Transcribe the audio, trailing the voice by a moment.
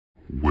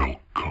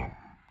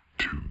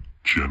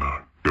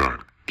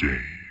Jenna.games.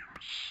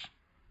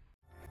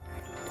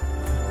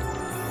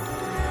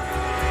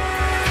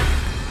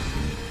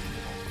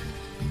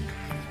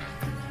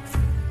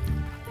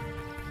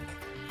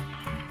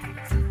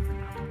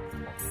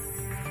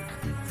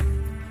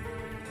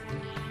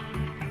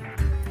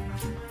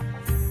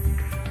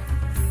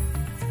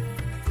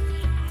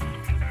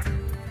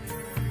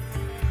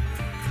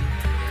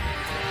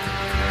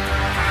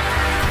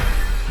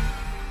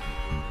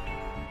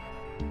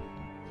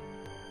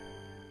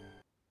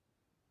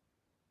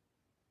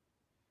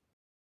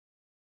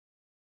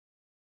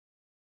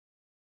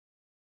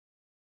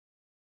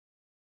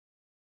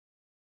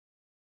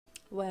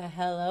 Well,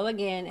 hello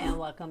again, and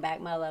welcome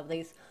back, my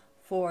lovelies,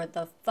 for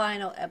the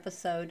final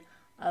episode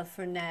of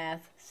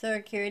FNAF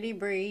Security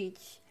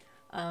Breach.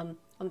 I'm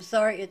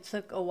sorry it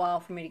took a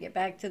while for me to get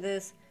back to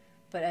this,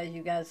 but as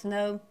you guys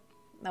know,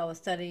 I was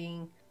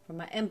studying for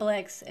my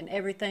NBLEX and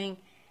everything,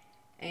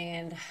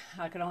 and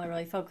I could only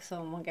really focus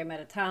on one game at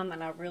a time,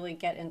 and I really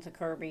got into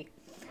Kirby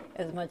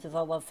as much as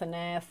I love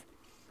FNAF.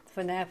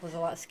 FNAF was a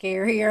lot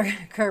scarier.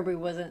 Kirby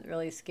wasn't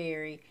really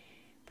scary,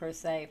 per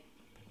se.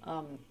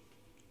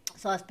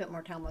 So I spent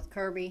more time with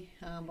Kirby,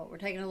 but we're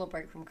taking a little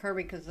break from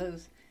Kirby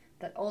because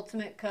that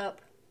Ultimate Cup,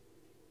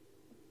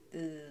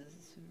 the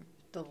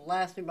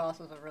last two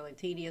bosses are really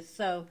tedious.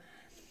 So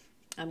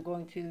I'm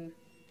going to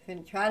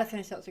try to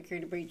finish out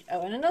Security Breach.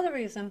 Oh, and another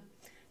reason,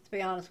 to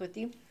be honest with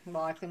you,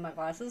 while I clean my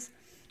glasses,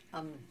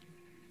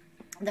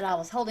 that I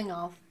was holding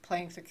off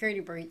playing Security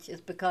Breach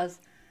is because,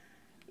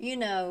 you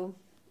know,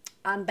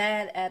 I'm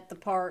bad at the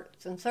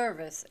parts and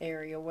service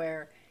area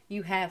where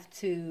you have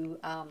to,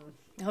 I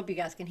hope you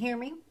guys can hear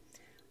me.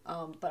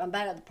 But I'm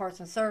bad at the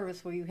parts and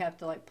service where you have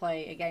to like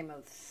play a game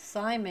of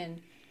Simon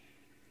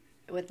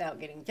without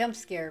getting jump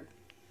scared.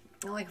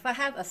 And like if I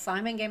have a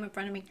Simon game in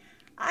front of me,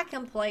 I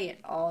can play it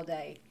all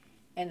day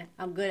and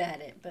I'm good at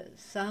it. But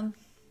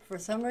for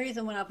some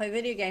reason when I play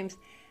video games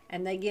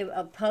and they give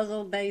a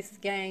puzzle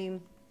based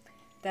game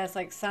that's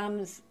like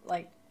Simon's,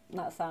 like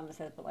not Simon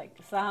Says, but like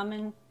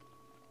Simon,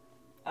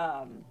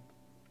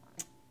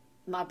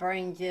 my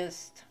brain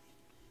just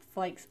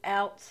flakes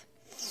out.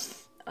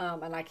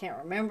 And I can't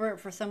remember it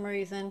for some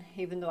reason,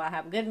 even though I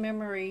have good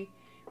memory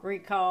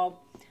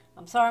recall.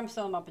 I'm sorry I'm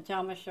still in my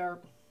pajama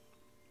shirt.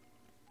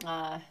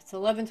 It's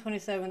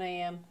 11:27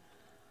 a.m.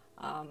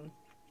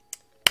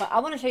 But I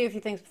want to show you a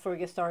few things before we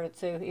get started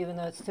too, even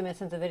though it's 2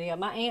 minutes into the video.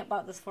 My aunt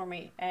bought this for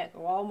me at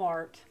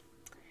Walmart.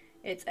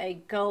 It's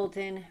a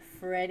golden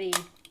Freddy.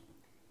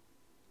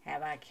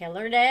 Have a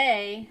killer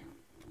day.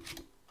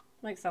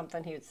 Like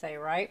something he would say,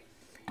 right?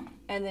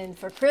 And then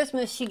for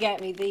Christmas, she got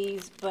me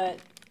these, but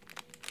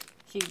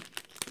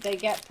they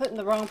got put in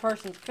the wrong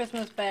person's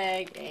Christmas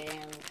bag,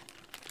 and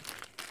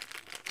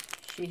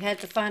she had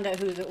to find out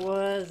whose it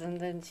was, and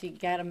then she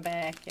got them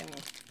back.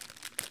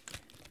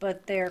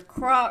 But they're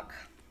for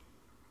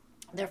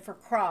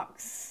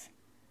Crocs.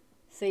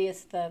 See,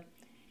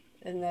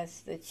 and that's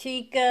the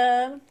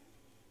Chica,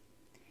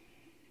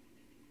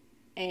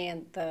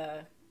 and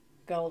the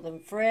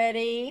Golden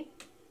Freddy,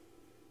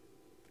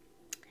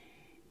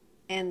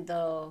 and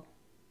is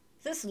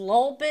this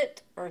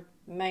Lolbit or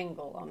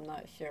Mangle? I'm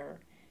not sure.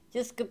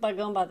 Just by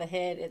going by the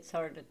head, it's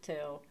hard to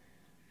tell.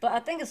 But I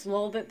think it's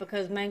Lolbit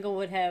because Mangle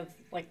would have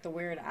like the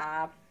weird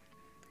eye.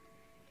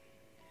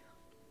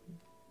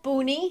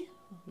 Bonnie.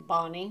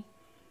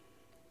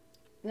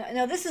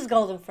 No, this is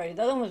Golden Freddy.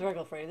 The other one was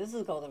regular Freddy. This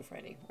is Golden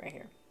Freddy right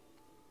here.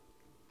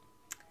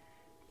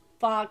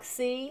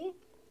 Foxy.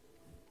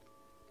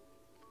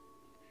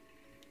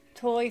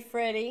 Toy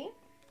Freddy.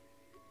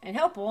 And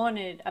Help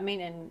Wanted.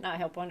 And not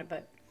Help Wanted,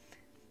 but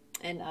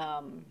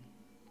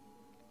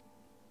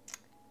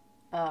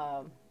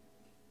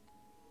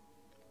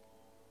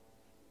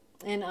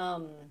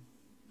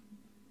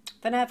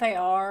FNAF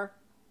AR.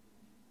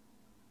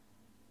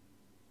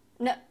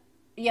 No,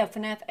 yeah,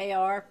 FNAF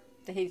AR.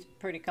 He's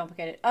pretty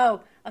complicated.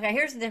 Oh, okay,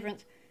 here's the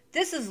difference.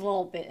 This is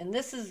Lolbit, and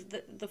this is,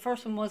 the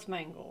first one was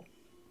Mangle.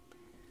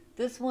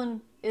 This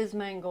one is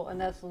Mangle, and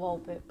that's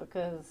Lolbit,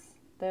 because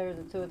they're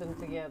the two of them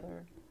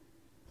together.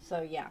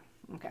 So, yeah,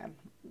 okay.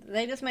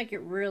 They just make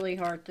it really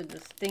hard to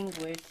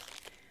distinguish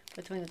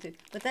between the two.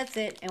 But that's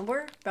it, and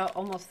we're about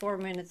almost 4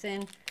 minutes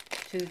in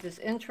to this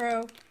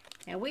intro,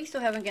 and we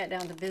still haven't got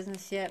down to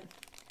business yet.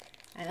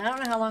 And I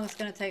don't know how long it's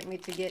going to take me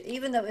to get,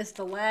 even though it's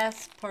the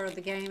last part of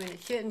the game and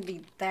it shouldn't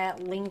be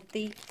that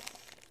lengthy.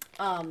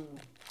 I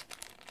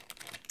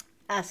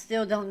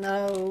still don't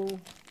know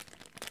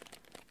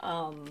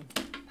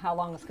how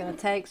long it's going to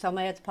take, so I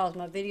may have to pause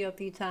my video a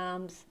few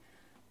times.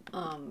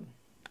 And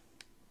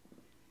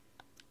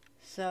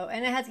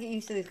I have to get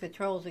used to these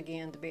controls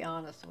again, to be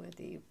honest with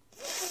you.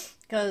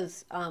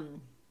 Because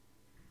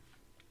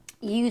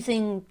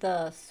using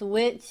the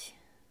Switch,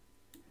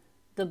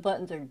 the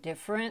buttons are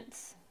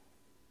different.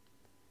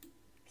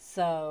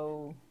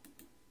 So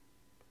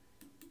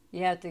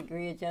you have to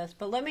readjust.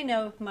 But let me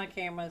know if my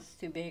camera's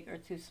too big or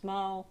too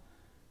small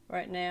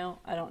right now.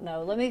 I don't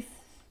know. Let me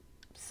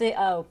see.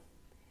 Oh,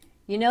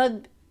 you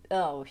know,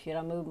 oh shit,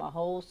 I moved my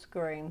whole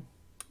screen.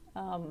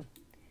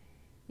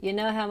 You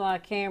know how my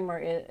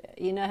camera is,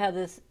 you know how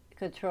this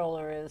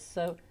controller is,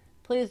 so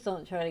please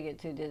don't try to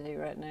get too dizzy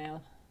right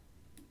now.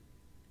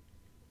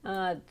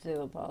 I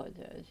do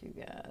apologize, you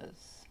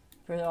guys,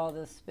 for all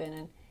this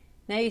spinning.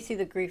 Now you see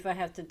the grief I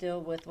have to deal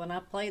with when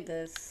I play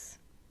this,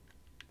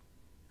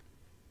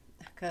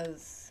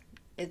 because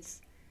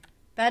it's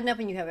bad enough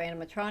when you have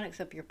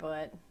animatronics up your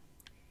butt,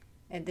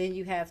 and then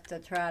you have to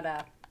try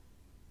to,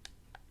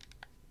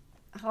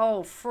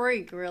 oh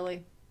freak,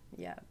 really?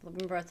 Yeah,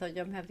 remember I told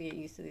you I'm going to have to get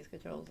used to these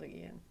controls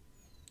again.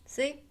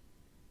 See?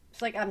 It's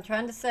like I'm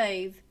trying to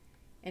save,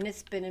 and it's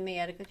spinning me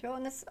out of control,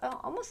 and it's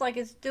almost like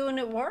it's doing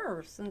it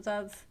worse since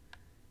I've,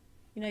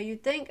 you know, you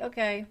think,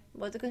 okay,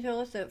 let the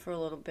controller sit for a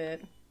little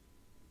bit.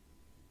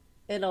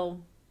 It'll,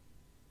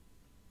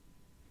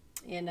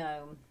 you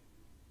know,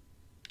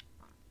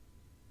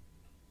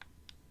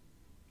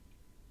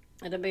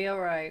 it'll be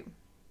alright.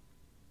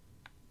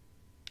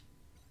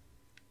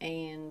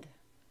 And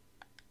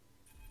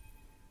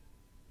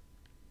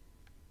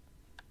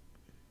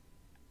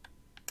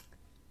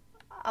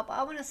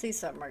I want to see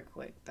something right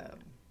quick, though.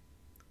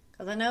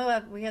 Because I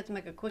know we have to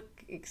make a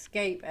quick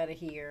escape out of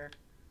here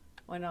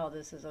when all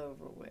this is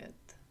over with.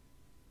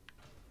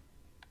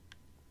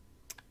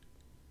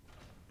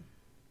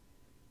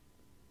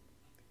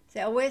 See,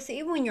 always,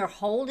 even when you're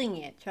holding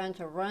it, trying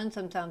to run,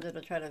 sometimes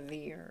it'll try to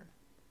veer.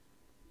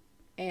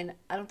 And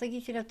I don't think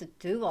you should have to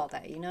do all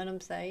that, you know what I'm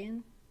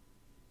saying?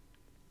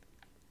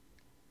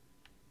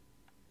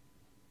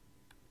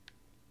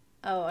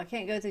 Oh, I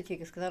can't go through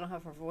Chica's because I don't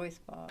have her voice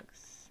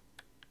box.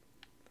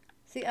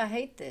 See, I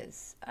hate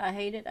this. I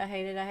hate it, I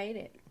hate it, I hate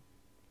it.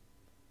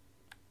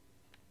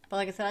 But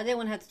like I said, I didn't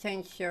want to have to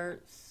change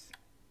shirts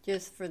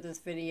just for this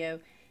video.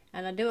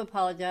 And I do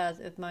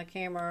apologize if my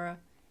camera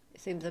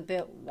seems a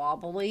bit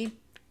wobbly.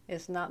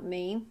 It's not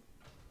me.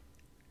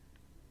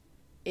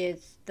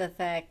 It's the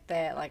fact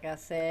that, like I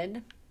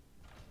said,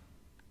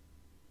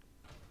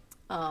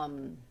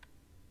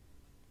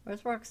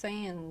 where's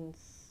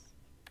Roxanne's?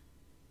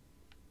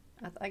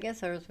 I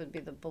guess hers would be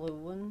the blue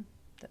one.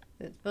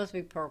 It's supposed to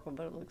be purple,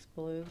 but it looks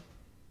blue.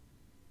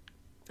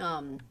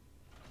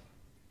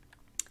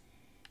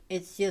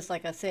 It's just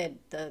like I said,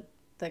 the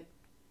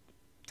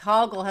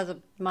toggle has a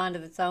mind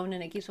of its own,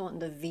 and it keeps wanting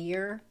to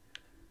veer.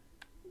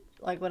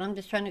 Like when I'm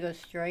just trying to go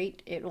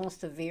straight, it wants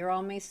to veer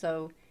on me,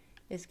 so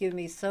it's giving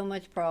me so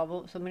many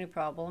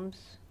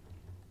problems.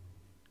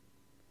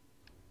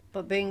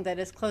 But being that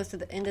it's close to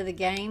the end of the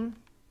game,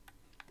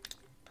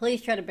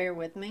 please try to bear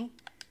with me.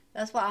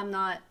 That's why I'm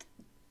not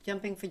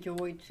jumping for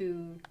joy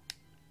to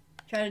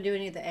try to do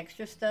any of the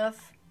extra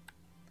stuff,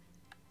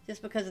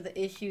 just because of the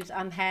issues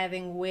I'm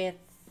having with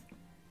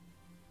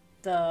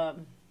the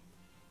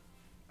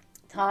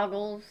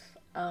toggles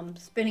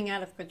spinning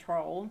out of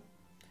control.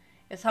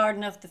 It's hard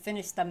enough to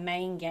finish the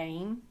main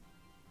game,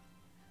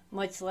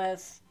 much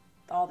less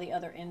all the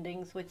other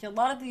endings, which a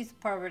lot of these you've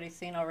probably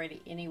seen already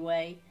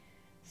anyway.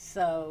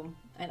 So,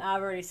 and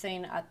I've already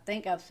seen, I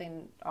think I've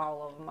seen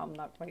all of them, I'm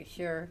not quite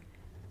sure.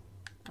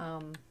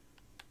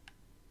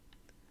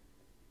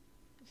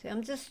 See,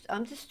 I'm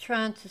just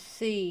trying to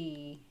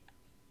see.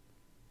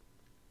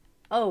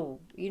 Oh,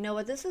 you know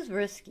what? This is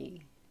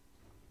risky.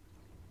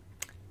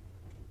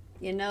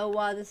 You know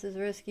why this is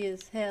risky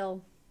as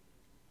hell?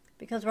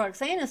 Because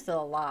Roxanne is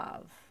still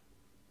alive.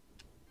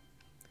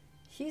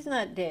 She's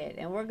not dead,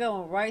 and we're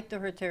going right through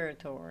her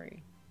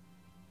territory.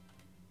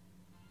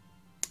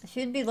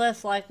 She'd be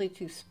less likely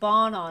to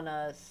spawn on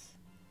us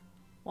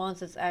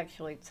once it's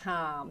actually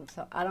time.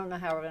 So I don't know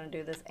how we're going to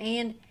do this.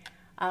 And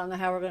I don't know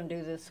how we're going to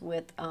do this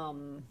with,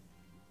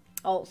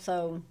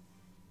 also,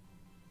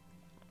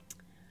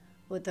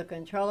 with the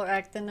controller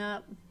acting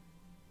up.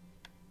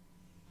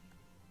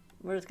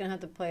 We're just going to have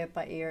to play it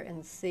by ear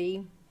and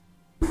see.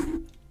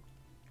 I'm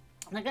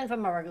not going to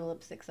find my regular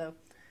lipstick, so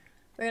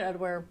I figured I'd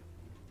wear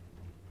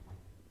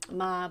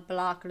my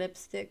block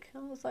lipstick. I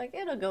was like,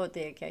 it'll go with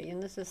the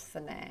occasion. This is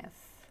FNAF.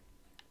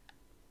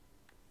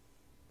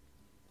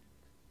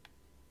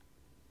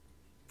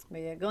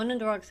 But yeah, going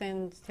into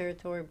Roxanne's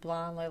territory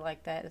blindly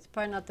like that, it's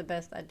probably not the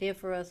best idea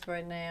for us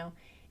right now.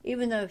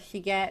 Even though if she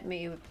got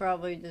me, it would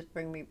probably just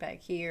bring me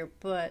back here.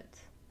 But,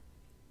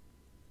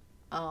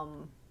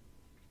 and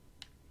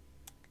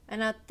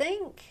I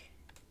think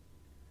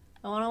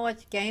I want to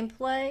watch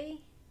gameplay.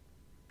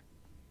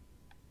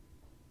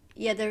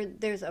 Yeah,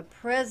 there's a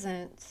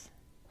present,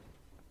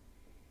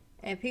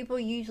 and people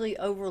usually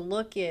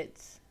overlook it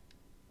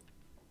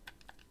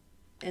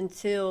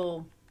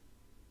until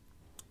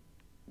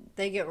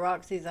they get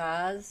Roxy's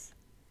eyes,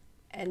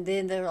 and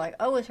then they're like,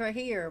 oh, it's right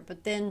here.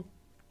 But then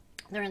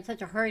they're in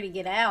such a hurry to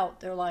get out,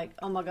 they're like,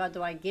 oh my god,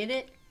 do I get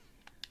it?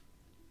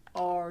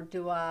 Or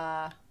do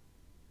I,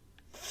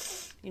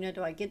 you know,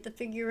 do I get the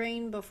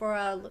figurine before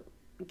I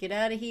get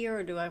out of here?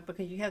 Or do I,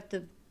 because you have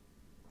to,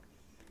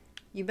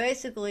 you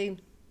basically,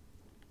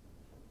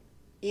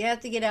 you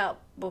have to get out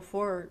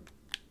before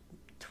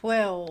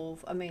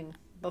 12, I mean,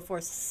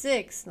 before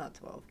 6, not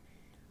 12,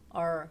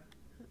 or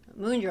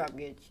Moondrop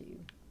gets you.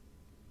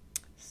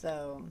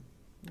 So,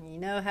 you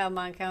know how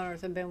my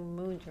encounters have been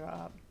with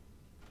Moondrop.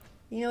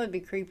 You know it'd be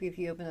creepy if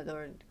you opened the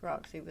door and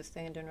Roxy was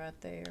standing right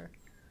there.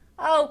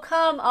 Oh,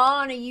 come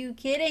on, are you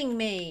kidding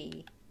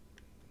me?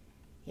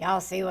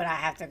 Y'all see what I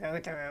have to go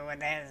through with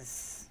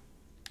this.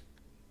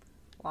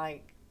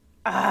 Like,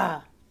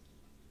 ah.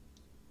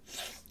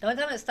 The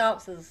only time it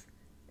stops is,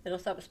 it'll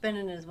stop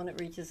spinning is when it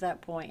reaches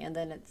that point, and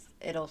then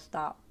it'll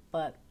stop.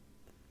 But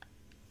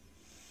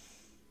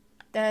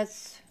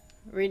that's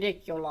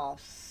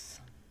ridiculous.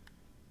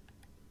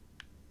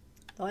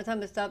 The only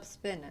time it stops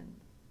spinning.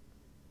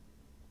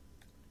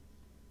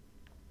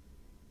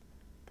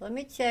 But let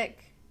me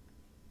check.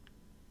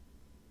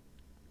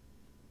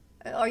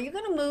 Are you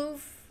gonna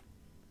move?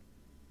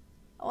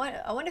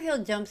 I wonder if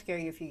he'll jump scare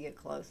you if you get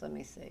close. Let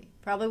me see.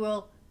 Probably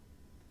will.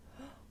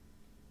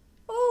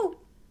 Oh!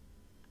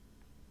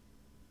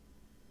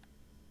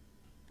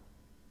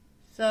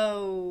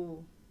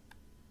 So,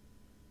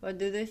 if I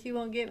do this, you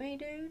won't get me,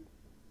 dude?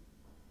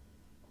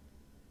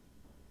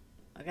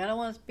 Like, I don't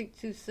want to speak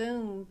too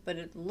soon, but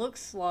it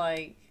looks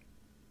like...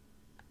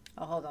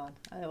 Oh, hold on.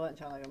 I wasn't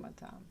trying to look at my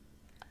time.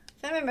 I'm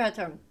trying to remember how to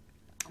turn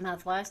my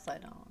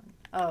flashlight on.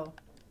 Oh.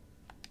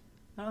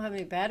 I don't have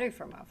any battery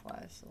for my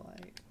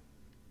flashlight.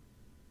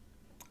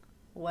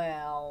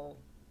 Well,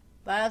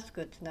 that's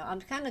good to know.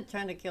 I'm kind of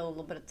trying to kill a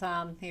little bit of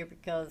time here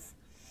because,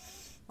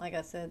 like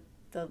I said,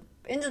 the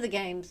end of the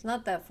game's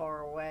not that far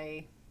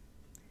away.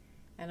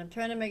 And I'm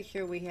trying to make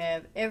sure we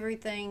have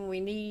everything we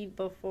need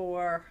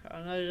before...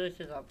 I know this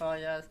is... I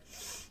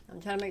apologize.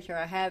 I'm trying to make sure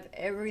I have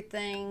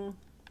everything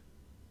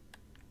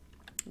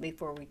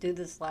before we do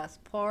this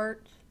last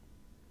part.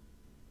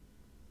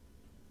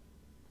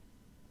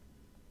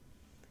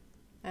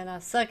 And I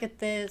suck at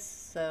this,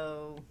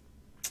 so...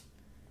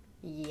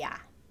 yeah.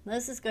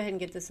 Let's just go ahead and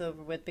get this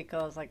over with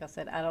because, like I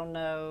said, I don't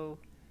know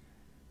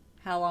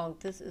how long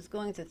this is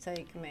going to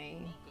take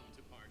me.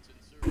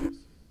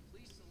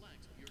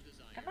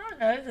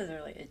 My nose is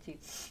really itchy.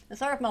 I'm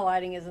sorry if my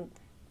lighting isn't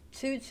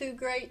too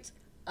great,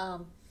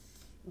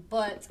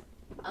 but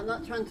I'm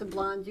not trying to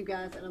blind you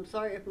guys, and I'm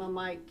sorry if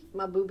my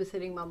boob is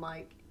hitting my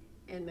mic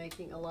and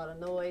making a lot of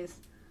noise.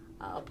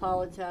 I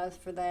apologize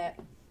for that.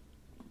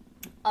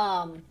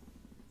 Like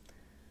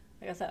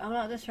I said, I'm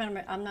not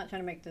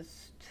trying to make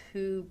this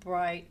too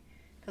bright,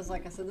 because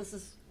like I said, this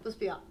is supposed to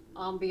be an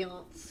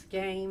ambiance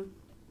game.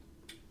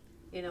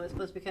 You know, it's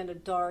supposed to be kind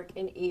of dark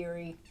and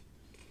eerie,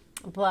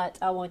 but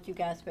I want you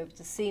guys to be able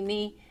to see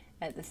me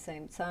at the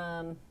same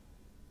time,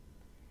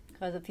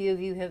 because a few of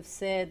you have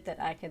said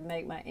that I could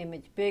make my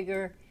image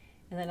bigger,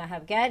 and then I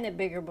have gotten it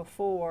bigger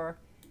before,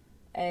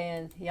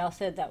 and y'all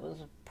said that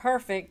was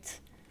perfect,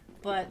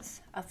 but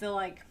I feel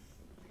like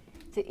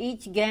to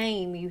each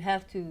game you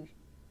have to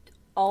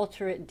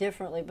alter it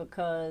differently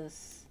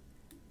because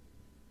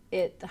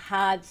it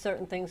hides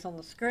certain things on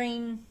the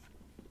screen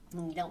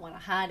and you don't want to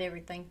hide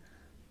everything.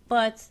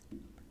 But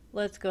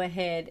let's go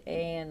ahead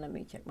and let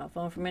me check my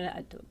phone for a minute.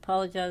 I do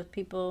apologize,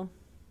 people,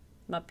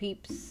 my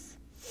peeps,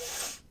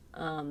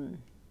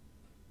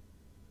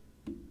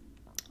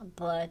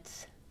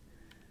 but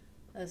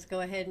let's go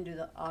ahead and do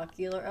the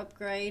ocular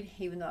upgrade,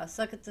 even though I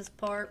suck at this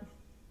part.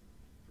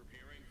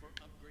 Preparing for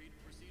upgrade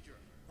procedure.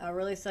 I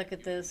really suck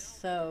at this,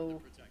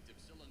 so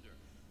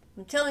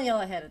I'm telling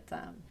y'all ahead of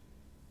time.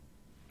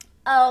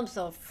 Oh, I'm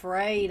so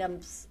afraid. I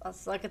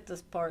suck at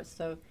this part,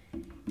 so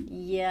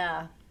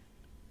yeah.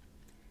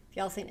 If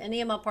y'all seen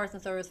any of my parts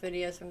and service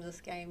videos from this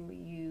game,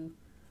 you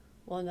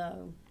will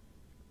know.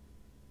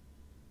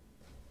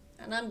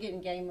 And I'm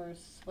getting gamers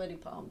sweaty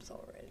palms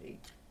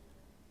already.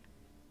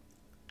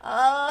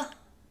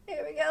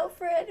 Here we go,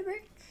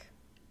 Frederick.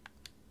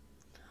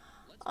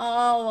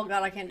 Oh,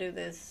 God, I can't do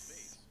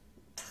this.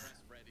 Press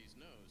Freddy's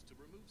nose to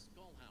remove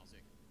skull housing.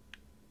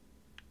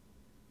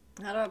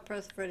 How do I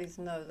press Freddy's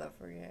nose? I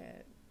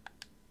forget.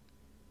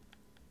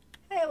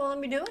 Hey, it won't let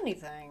me do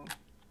anything.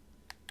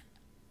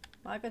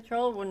 My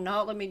controller will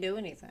not let me do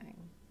anything.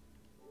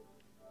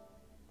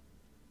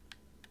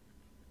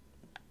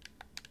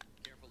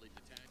 Carefully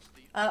detach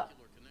the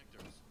ocular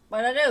connectors.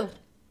 What'd I do?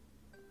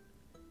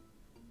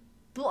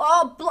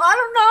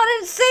 I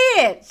didn't see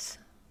it.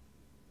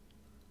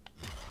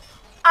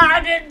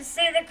 I didn't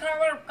see the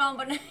color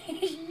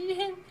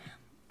combination.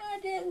 I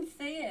didn't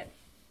see it.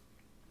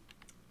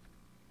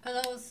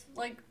 Cause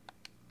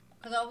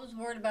I was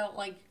worried about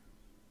like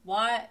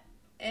why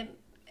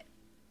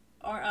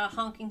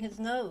honking his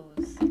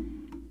nose,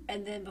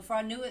 and then before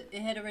I knew it,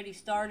 it had already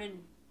started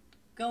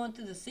going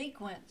through the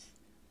sequence,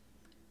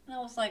 and I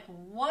was like,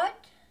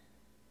 what?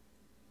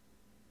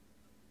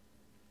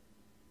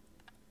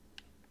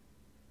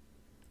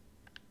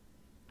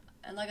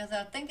 And like I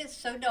said, I think it's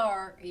so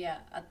dark. Yeah,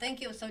 I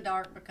think it was so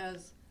dark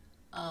because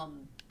I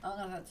don't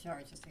know how to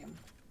charge this thing,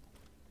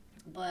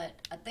 but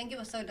I think it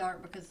was so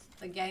dark because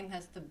the game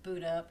has to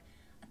boot up.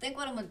 I think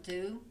what I'm gonna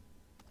do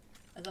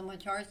is I'm gonna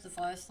charge the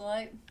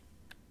flashlight,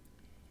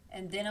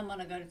 and then I'm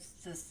gonna go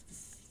to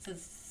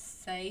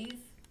save,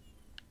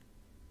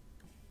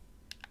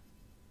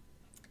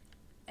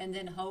 and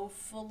then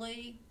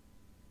hopefully,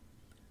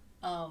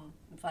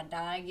 if I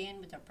die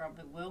again, which I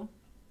probably will,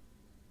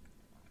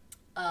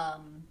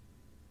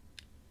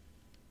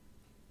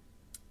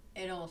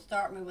 will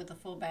start me with a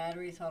full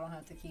battery so I don't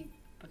have to keep,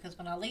 because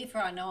when I leave her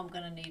I know I'm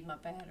going to need my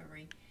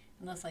battery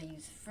unless I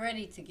use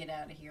Freddy to get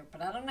out of here,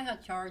 but I don't know how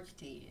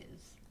charged he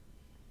is.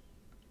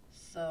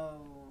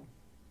 So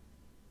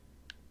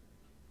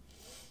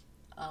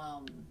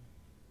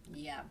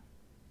yeah,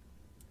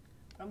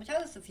 but I'm going to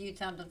try this a few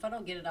times. If I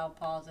don't get it, I'll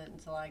pause it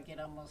until I get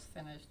almost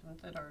finished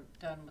with it or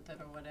done with it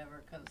or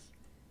whatever, because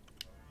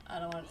I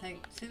don't want to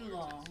take too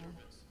long.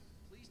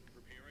 Please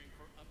preparing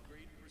for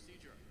upgrade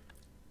procedure.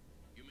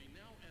 You may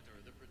now enter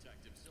the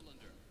protective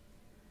cylinder.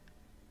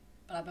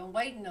 But I've been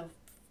waiting a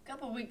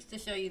couple of weeks to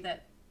show you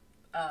that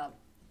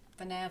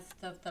FNAF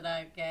stuff that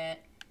I got.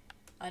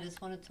 I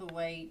just wanted to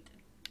wait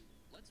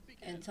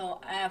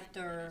until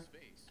after,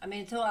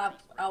 until I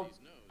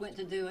went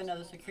to do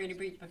another security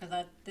breach, because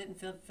I didn't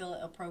feel it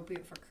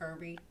appropriate for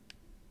Kirby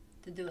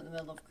to do it in the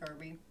middle of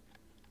Kirby.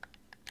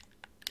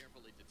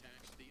 Carefully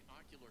detach the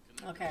ocular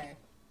connector. Okay,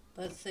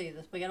 let's see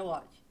this. We gotta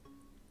watch.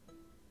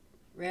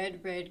 Red,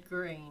 red,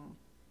 green.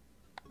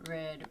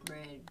 Red,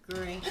 red,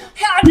 green.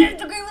 How did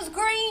the green was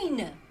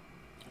green?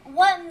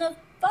 What in the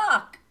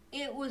fuck?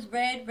 It was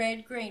red,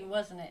 red, green,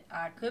 wasn't it?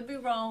 I could be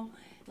wrong,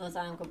 unless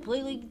I'm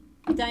completely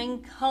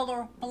dang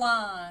color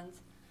blind.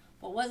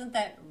 But wasn't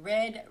that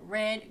red,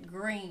 red,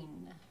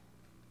 green?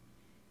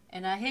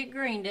 And I hit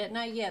green, didn't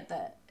I? Yeah,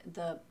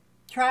 the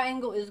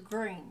triangle is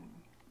green.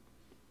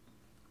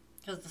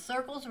 Because the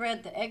circle's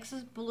red, the X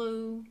is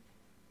blue,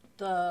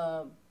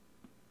 the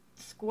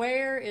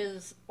square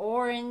is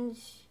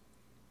orange,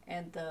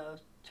 and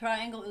the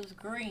triangle is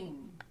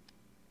green.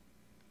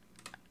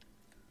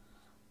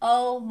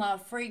 Oh my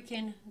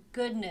freaking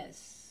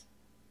goodness.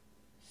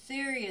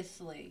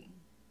 Seriously.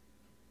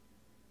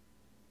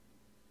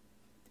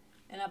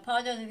 And I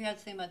apologize if you have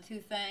to see my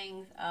two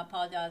fangs. I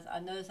apologize. I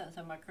noticed that in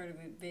some of my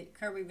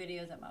Kirby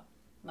videos that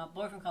my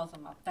boyfriend calls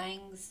them my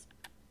fangs.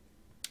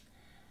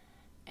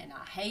 And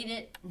I hate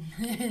it.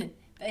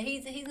 But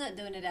he's not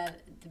doing it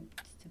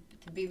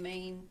to be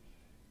mean.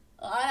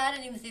 I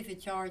didn't even see if he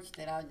charged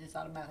it. I just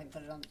automatically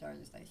put it on the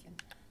charging station.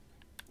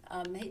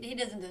 He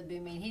doesn't do it to be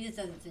mean. He just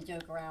does it to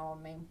joke around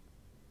with me.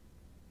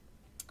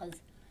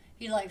 Because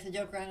he likes to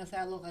joke around and say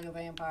I look like a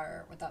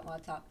vampire without my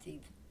top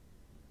teeth.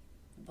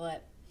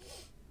 But,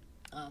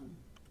 Welcome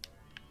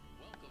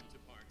to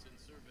parts and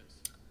service.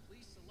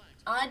 Please select.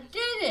 I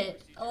did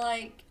it!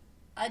 Like,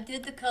 I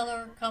did the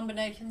color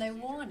combination they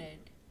wanted.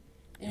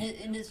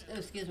 And it's, oh,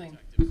 excuse me.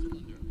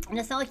 And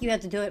it's not like you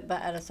have to do it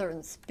but at a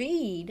certain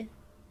speed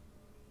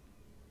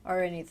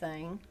or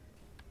anything.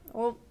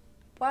 Well,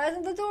 why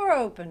isn't the door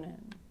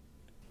opening?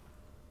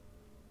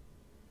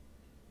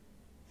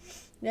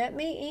 Let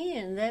me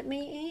in. Let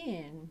me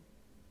in.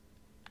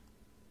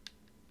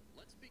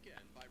 Let's begin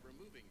by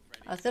removing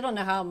Freddy's. I still don't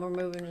know how I'm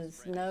removing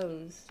his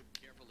nose.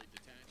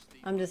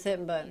 I'm just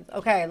hitting buttons.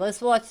 Okay,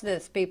 let's watch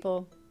this,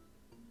 people.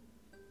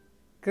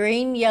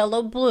 Green,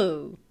 yellow,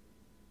 blue.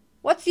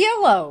 What's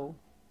yellow?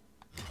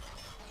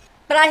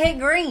 But I hit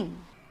green.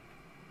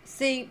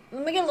 See,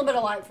 let me get a little bit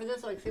of light for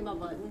this so I can see my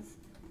buttons.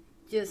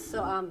 Just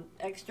so I'm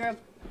extra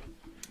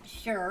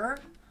sure.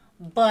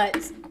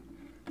 But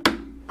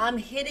I'm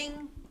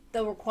hitting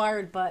the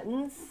required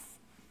buttons.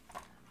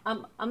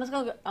 I'm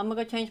gonna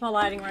go change my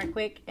lighting right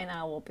quick, and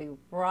I will be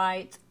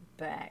right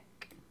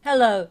back.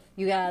 Hello,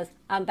 you guys.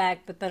 I'm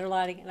back with better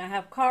lighting, and I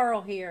have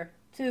Carl here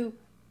too.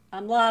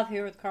 I'm live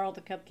here with Carl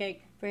the Cupcake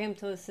for him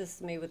to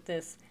assist me with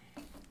this.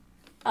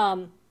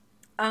 I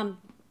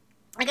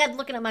got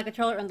looking at my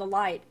controller and the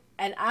light,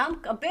 and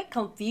I'm a bit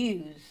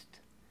confused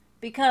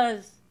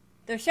because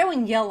they're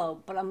showing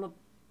yellow, but I'm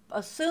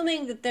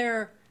assuming that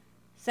they're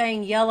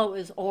saying yellow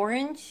is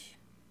orange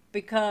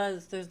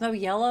because there's no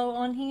yellow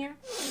on here.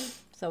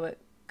 So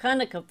it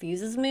kind of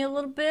confuses me a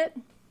little bit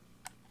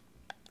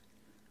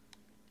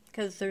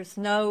because there's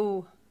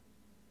no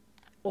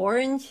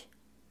orange.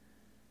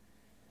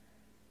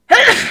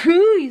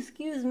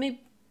 Excuse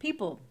me,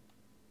 people.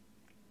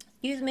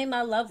 Excuse me,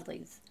 my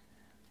lovelies.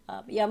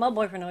 Yeah, my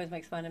boyfriend always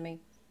makes fun of me.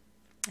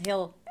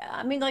 Like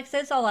I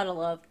said, it's all out of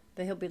love,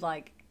 but he'll be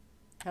like,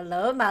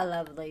 hello, my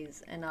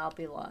lovelies. And I'll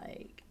be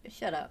like,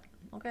 shut up,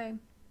 okay?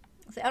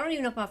 See, I don't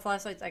even know if my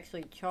flashlight's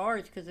actually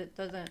charged because it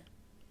doesn't.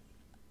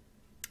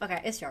 Okay,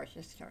 it's charged.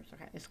 It's charged.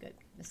 Okay, it's good.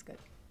 It's good.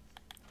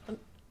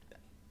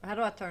 How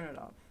do I turn it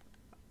off?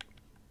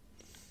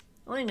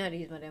 I don't even know how to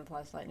use my damn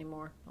flashlight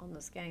anymore on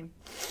this game.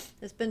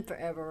 It's been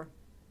forever.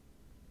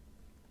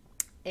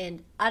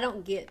 And I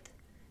don't get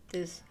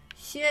this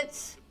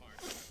shit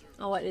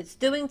on what it's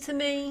doing to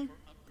me.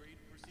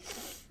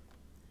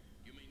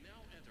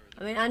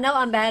 I know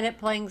I'm bad at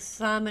playing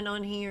Simon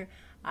on here.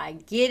 I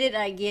get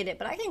it,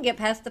 but I can get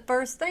past the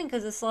first thing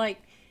because it's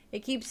like, it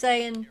keeps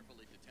saying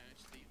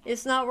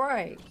it's not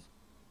right.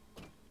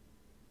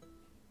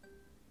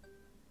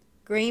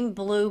 Green,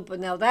 blue, but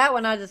now that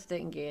one I just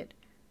didn't get.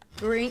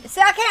 Green, see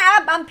I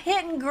can't, I'm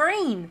hitting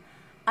green.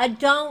 I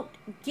don't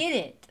get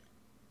it.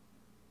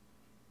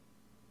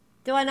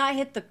 Do I not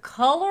hit the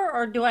color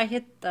or do I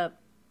hit the,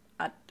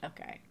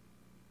 okay.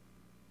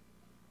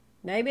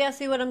 Maybe I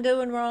see what I'm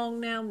doing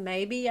wrong now.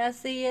 Maybe I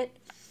see it.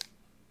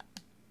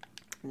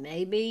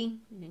 Maybe.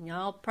 And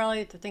y'all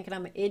probably are thinking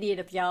I'm an idiot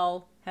if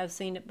y'all have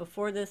seen it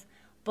before this.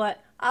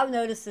 But I've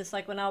noticed this,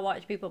 like when I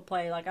watch people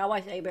play, like I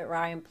watched 8-Bit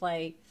Ryan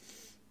play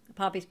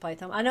Poppy's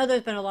Playtime. I know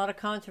there's been a lot of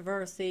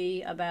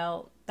controversy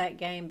about that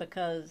game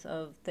because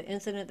of the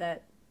incident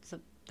that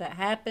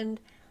happened.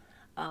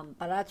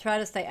 But I try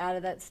to stay out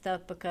of that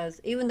stuff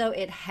because even though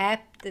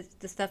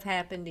the stuff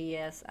happened,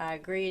 yes, I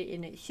agree,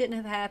 and it shouldn't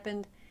have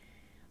happened.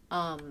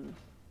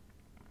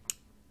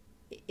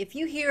 If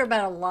you hear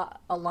about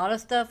a lot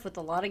of stuff with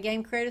a lot of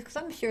game creators, because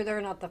I'm sure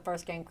they're not the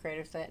first game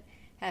creators that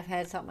have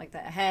had something like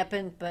that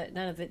happen, but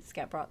none of it's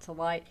got brought to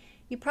light,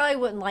 you probably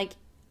wouldn't like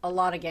a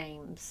lot of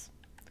games.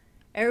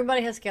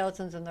 Everybody has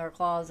skeletons in their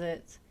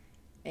closets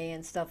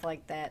and stuff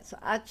like that, so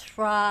I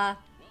try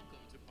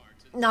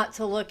not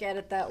to look at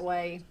it that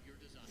way.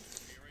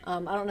 I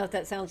don't know if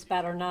that sounds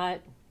bad or not,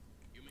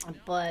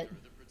 but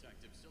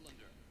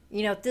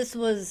you know, if this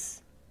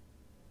was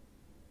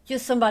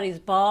just somebody's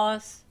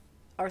boss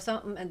or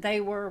something and they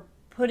were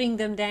putting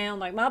them down,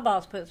 like my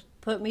boss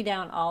put me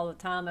down all the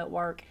time at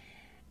work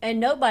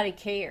and nobody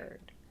cared,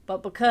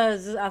 but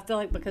because I feel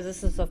like because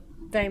this is a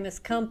famous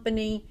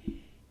company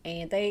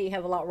and they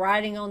have a lot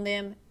riding on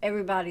them,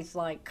 everybody's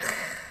like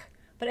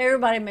but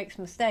everybody makes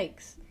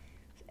mistakes,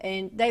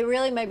 and they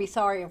really may be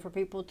sorry. And for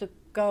people to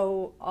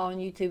go on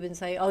YouTube and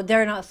say, oh,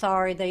 they're not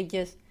sorry, they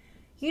just,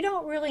 you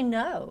don't really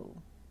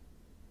know.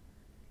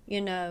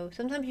 You know,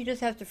 sometimes you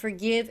just have to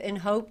forgive and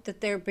hope that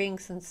they're being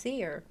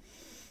sincere.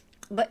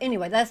 But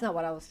anyway, that's not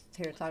what I was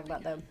here to talk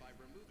about, though.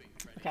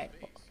 Okay,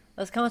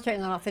 let's concentrate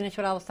and then I'll finish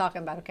what I was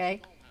talking about,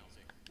 okay?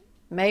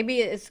 Maybe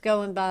it's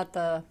going by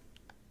the...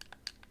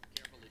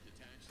 Carefully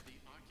detach the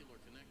ocular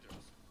connectors.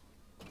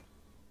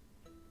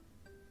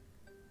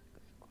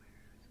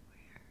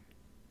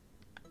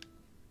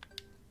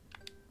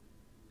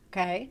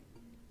 Okay.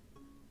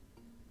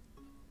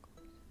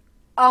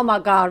 Oh my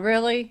God,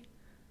 really?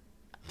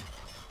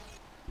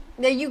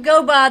 Now you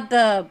go by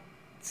the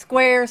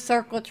square,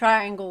 circle,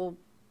 triangle,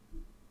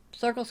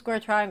 circle, square,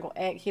 triangle,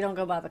 X. You don't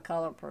go by the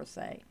color per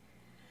se.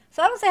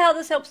 So I don't see how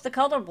this helps the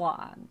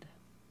colorblind.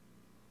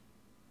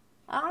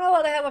 I don't know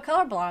why they have a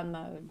colorblind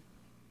mode.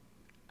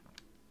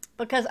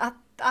 Because I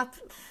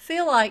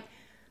feel like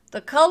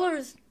the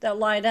colors that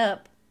light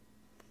up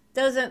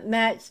doesn't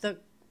match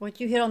what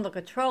you hit on the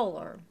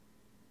controller.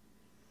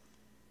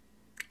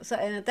 So,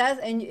 and if that's,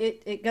 and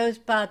it goes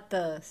by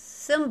the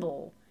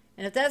symbol.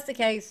 And if that's the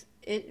case,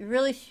 it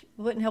really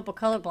wouldn't help a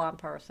colorblind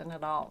person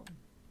at all.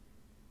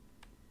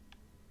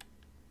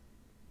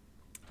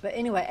 But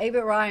anyway,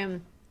 8-Bit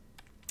Ryan,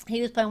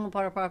 he was playing one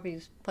part of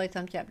Poppy's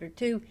Playtime Chapter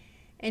 2,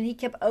 and he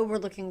kept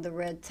overlooking the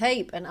red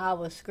tape, and I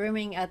was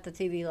screaming at the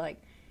TV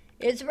like,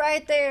 it's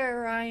right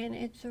there, Ryan,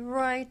 it's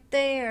right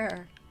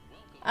there.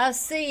 I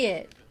see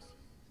it.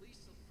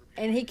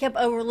 And he kept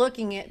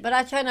overlooking it, but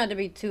I try not to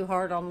be too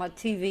hard on my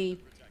TV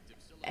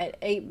at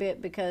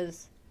 8-bit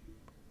because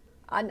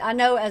I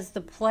know as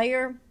the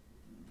player,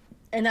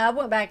 and I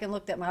went back and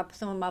looked at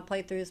some of my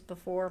playthroughs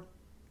before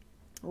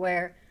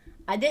where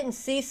I didn't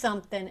see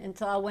something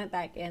until I went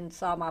back and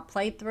saw my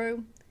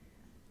playthrough.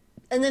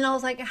 And then I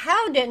was like,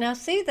 how didn't I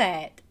see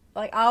that?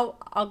 Like, I'll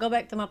go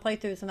back to my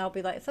playthroughs and I'll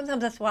be like,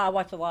 sometimes that's why I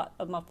watch a lot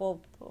of my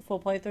full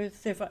playthroughs,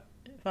 see if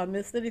I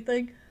missed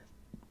anything.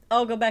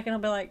 I'll go back and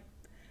I'll be like,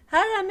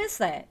 how did I miss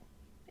that?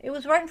 It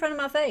was right in front of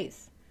my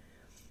face.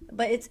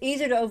 But it's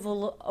easier to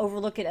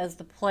overlook it as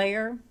the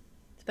player,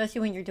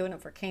 especially when you're doing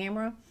it for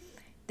camera,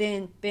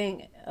 than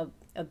being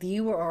a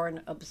viewer or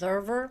an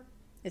observer.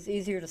 It's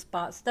easier to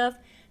spot stuff.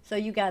 So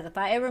you guys, if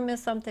I ever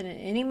miss something in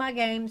any of my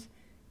games,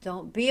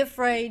 don't be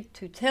afraid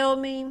to tell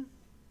me,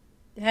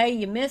 hey,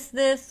 you missed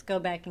this, go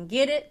back and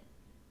get it,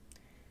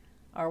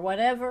 or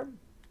whatever.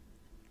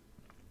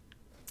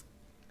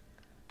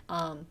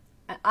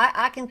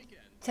 I can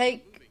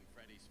take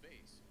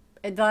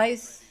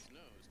advice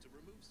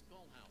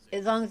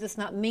as long as it's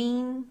not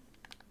mean.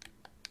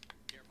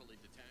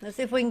 Let's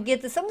see if we can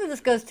get this. Something this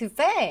goes too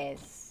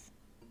fast.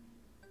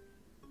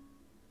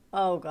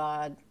 Oh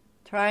God.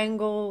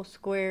 Triangle,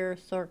 square,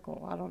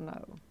 circle. I don't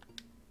know.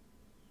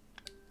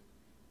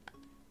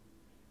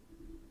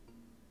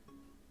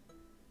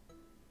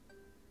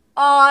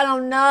 Oh, I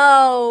don't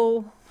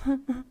know.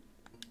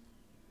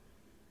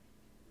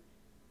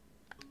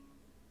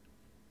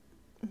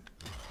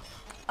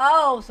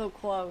 Oh, so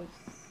close.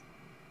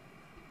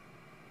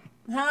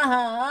 Ha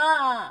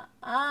ha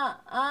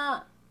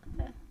ah.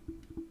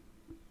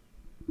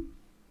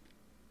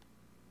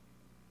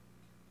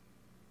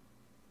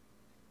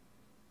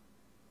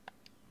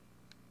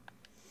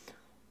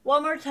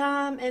 One more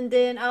time, and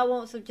then I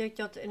won't subject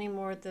y'all to any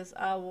more of this.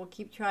 I will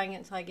keep trying it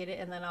until I get it,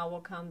 and then I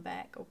will come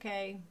back,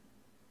 okay?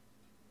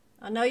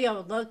 I know y'all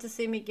would love to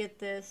see me get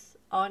this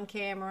on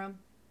camera,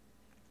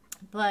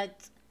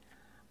 but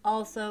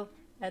also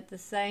at the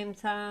same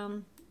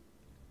time,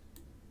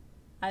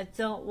 I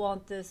don't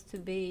want this to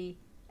be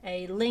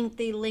a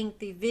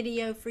lengthy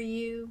video for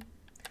you.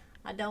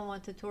 I don't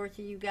want to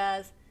torture you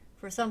guys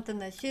for something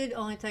that should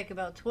only take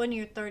about 20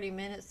 or 30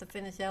 minutes to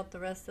finish out the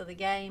rest of the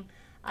game.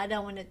 I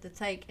don't want it to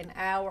take an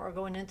hour or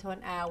going into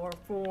an hour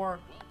for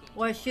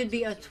what should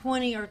be a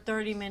 20 or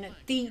 30-minute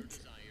feat.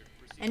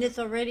 And it's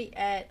already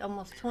at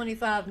almost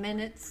 25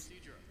 minutes.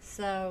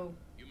 So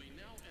You may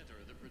now enter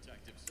the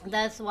protective cylinder.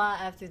 that's why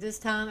after this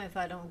time, if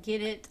I don't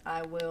get it,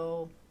 I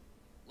will.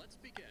 Let's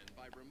begin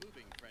by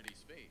removing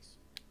Freddy's face.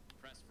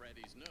 Press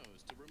Freddy's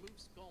nose to remove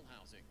skull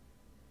housing.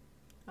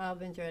 I've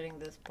been dreading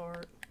this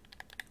part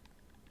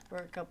for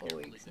a couple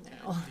Carefully weeks detach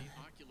now. the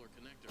ocular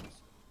connectors.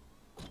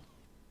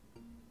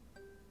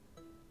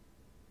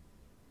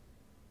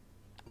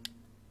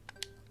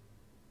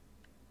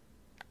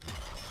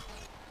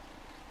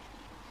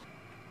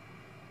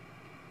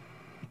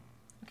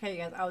 Okay, you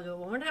guys, I'll do it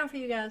one more time for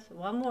you guys.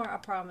 One more, I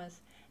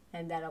promise.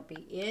 And that'll be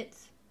it.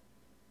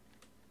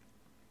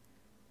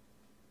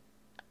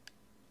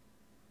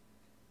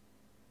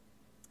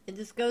 It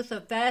just goes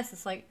so fast.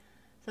 It's like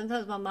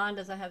sometimes my mind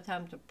doesn't have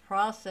time to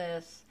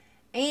process.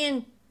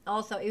 And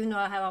also, even though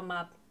I have on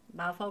my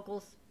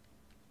bifocals,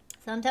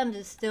 sometimes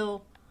it's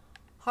still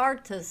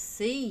hard to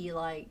see,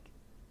 like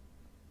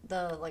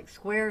the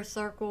square,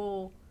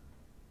 circle,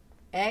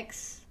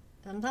 X.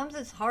 Sometimes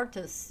it's hard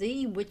to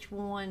see which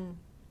one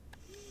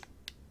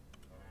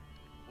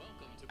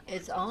Welcome to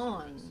it's parts of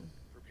on. service.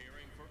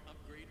 Preparing for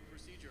upgrade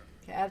procedure.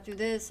 Okay, after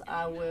this,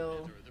 I You may now will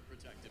enter the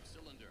protective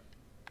cylinder.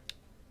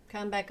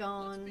 come back Let's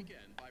on begin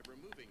by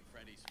removing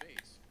Freddy's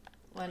face.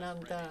 when Press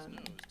I'm Freddy's done.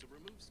 nose to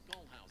remove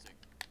skull housing.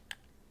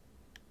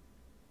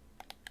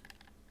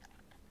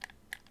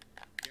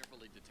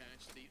 Carefully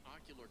detach the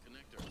ocular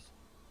connectors.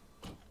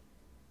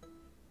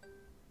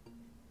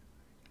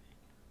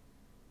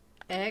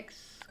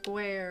 X,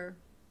 square,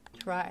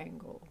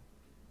 triangle.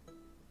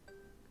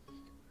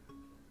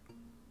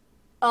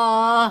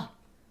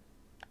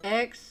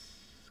 X,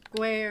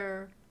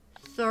 square,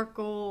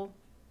 circle.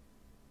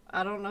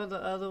 I don't know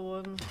the other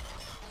one.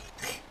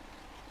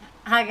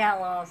 I got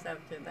lost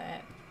after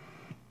that.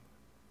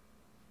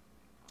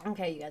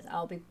 Okay, you guys,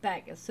 I'll be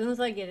back as soon as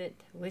I get it.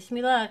 Wish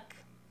me luck.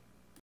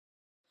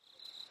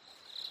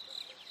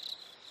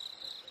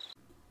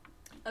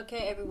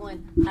 Okay,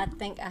 everyone, I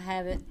think I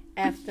have it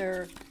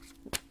after,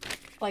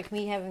 like,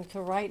 me having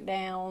to write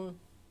down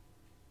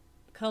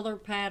color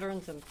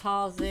patterns and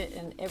pause it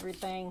and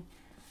everything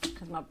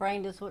because my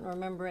brain just wouldn't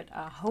remember it.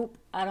 I hope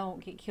I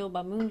don't get killed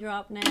by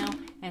Moondrop now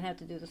and have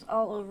to do this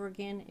all over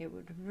again. It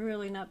would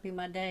really not be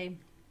my day.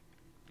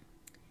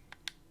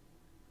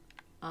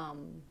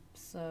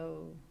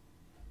 So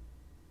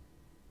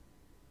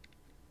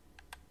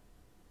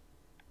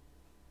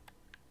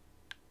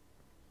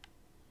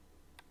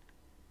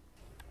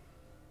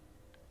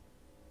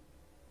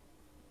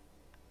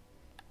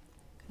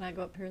can I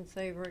go up here and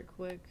save right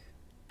quick?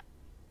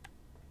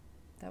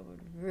 That would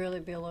really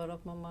be a load off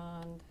my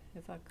mind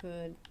if I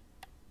could.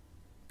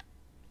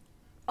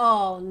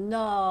 Oh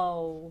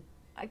no,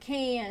 I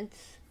can't.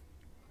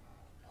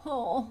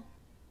 Oh.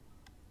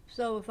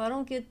 So if I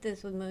don't get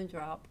this with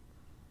Moondrop,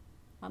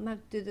 I'm gonna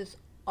have to do this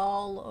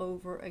all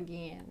over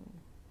again.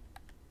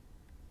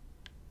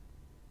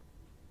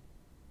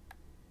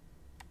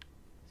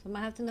 So I'm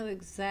gonna have to know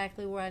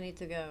exactly where I need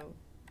to go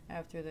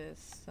after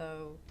this.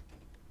 So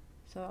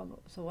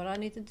what I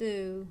need to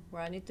do,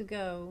 where I need to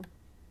go,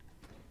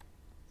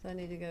 so I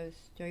need to go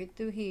straight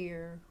through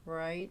here,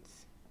 right?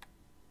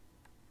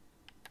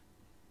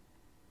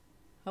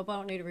 Hope I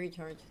don't need a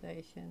recharge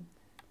station.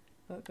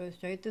 But go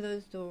straight through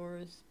those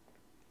doors.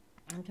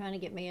 I'm trying to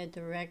get me a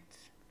direct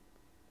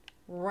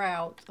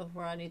route of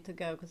where I need to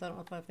go because I don't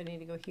know if I need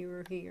to go here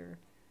or here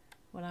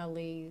when I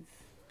leave.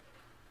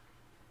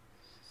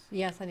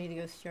 Yes, I need to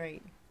go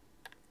straight.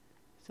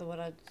 So what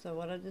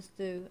I just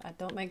do, I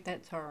don't make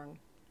that turn.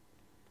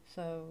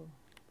 So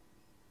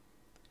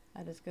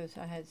I just go.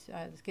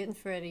 I was getting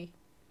Freddy.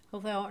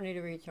 Hopefully I won't need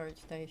a recharge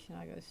station.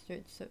 I go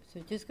straight. So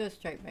just go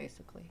straight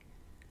basically.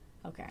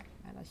 Okay,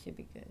 and I should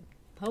be good.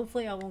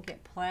 Hopefully I won't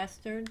get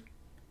plastered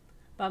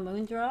by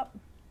Moondrop,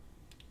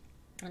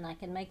 and I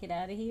can make it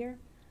out of here.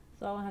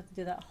 So I won't have to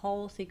do that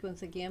whole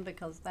sequence again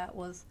because that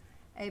was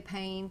a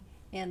pain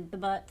in the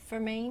butt for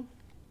me.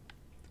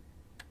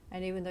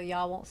 And even though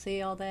y'all won't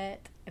see all that,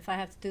 if I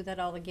have to do that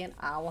all again,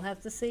 I will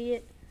have to see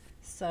it.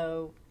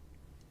 So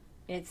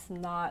it's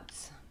not...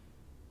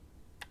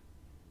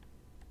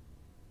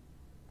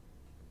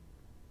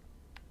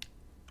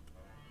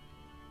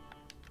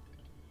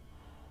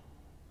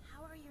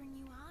 How are your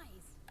new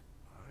eyes?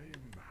 I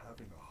am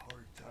having a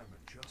hard time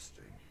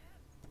adjusting.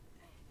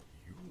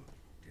 You look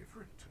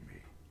different to me.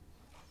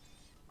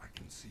 I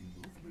can see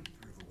movement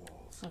through the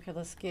walls. Okay,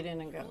 let's get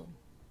in and go.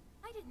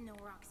 I didn't know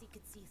Roxy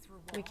could see through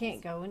walls. We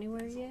can't go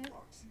anywhere These are yet?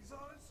 Roxy's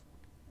eyes?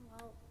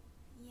 Well,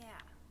 yeah.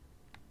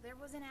 There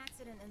was an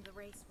accident in the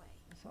raceway.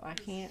 So I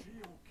can't... Is she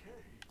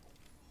okay?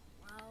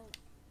 Well,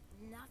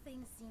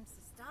 nothing seems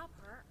to stop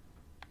her.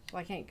 So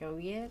I can't go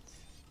yet?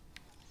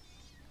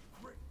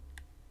 Great.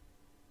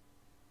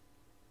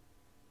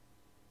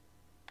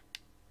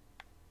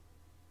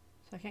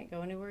 So I can't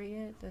go anywhere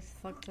yet? That's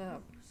fucked Good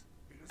up. news.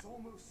 It is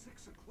almost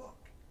 6 o'clock.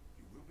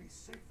 You will be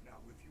safe now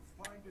if you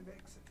find an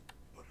exit.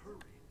 But hurry.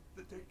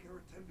 The daycare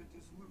attendant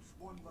is loose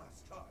one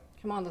last time.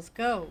 Come on, let's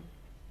go.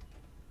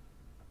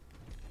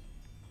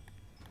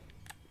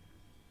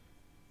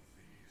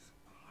 These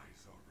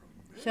eyes are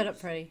amazing. Shut up,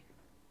 Freddy.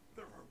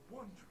 There are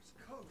wondrous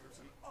colors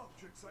and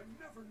objects I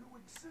never knew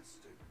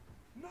existed.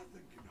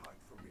 Nothing can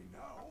hide from me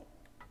now.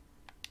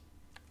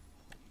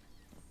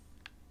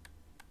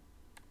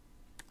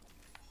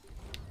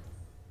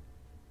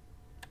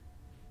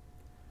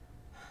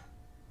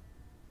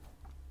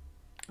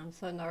 I'm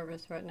so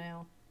nervous right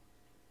now.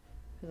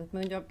 Because if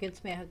Moondrop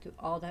gets me, I have to do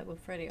all that with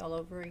Freddy all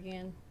over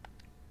again.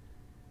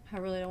 I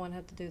really don't want to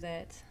have to do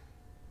that.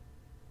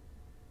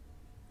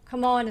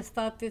 Come on, it's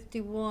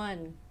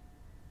 5:51.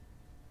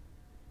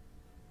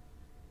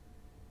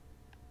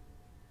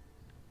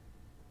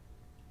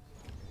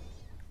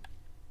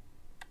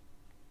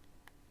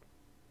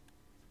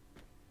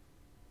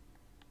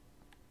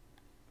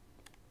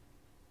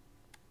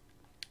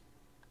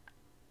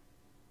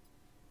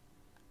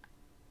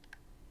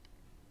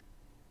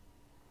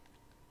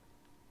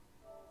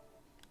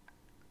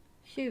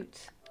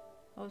 Shoot.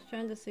 I was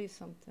trying to see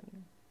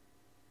something.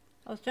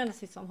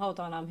 Hold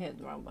on, I'm hitting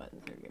the wrong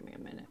buttons here. Give me a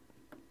minute.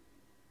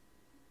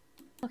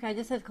 Okay, I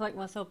just had to collect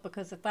myself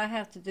because if I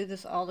have to do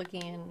this all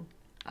again,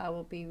 I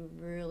will be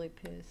really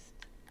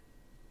pissed.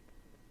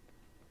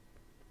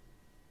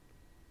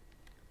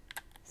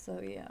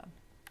 So, yeah.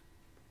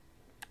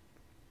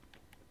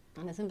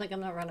 And it seems like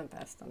I'm not running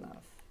fast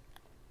enough.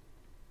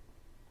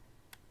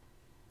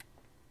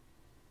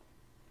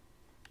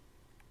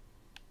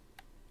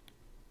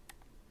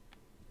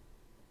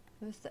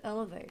 Where's the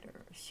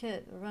elevator?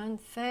 Shit, run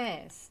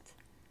fast.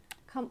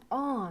 Come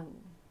on.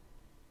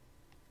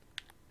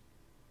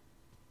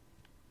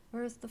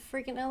 Where's the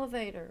freaking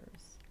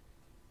elevators?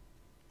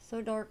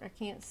 So dark I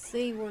can't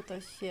see worth a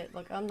shit.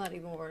 Like, I'm not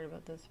even worried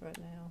about this right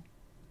now.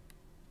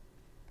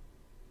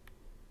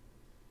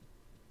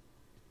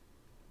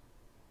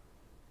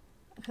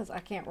 Because I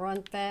can't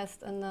run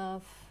fast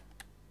enough.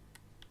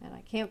 And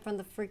I can't find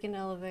the freaking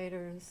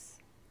elevators.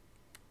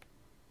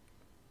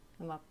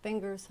 And my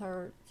fingers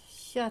hurt.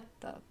 Shut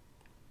up.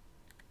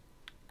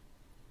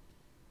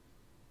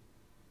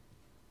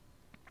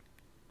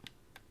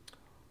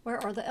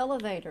 Where are the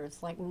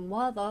elevators? Like,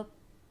 mother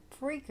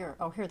freaker.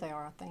 Oh, here they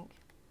are, I think.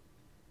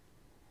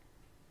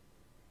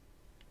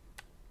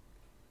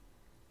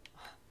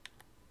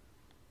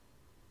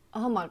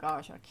 Oh my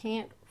gosh, I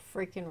can't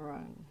freaking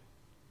run.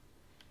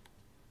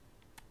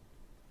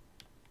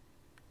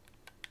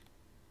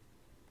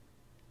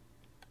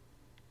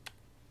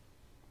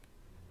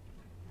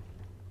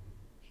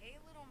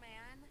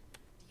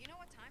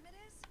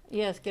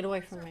 Yes, get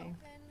away from me.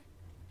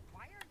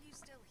 Why are you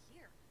still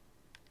here?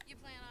 You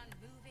plan on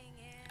moving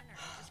in or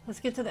just Let's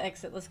get to the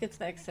exit. Let's get to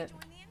the exit. join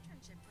the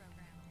internship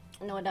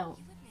program? No, I don't.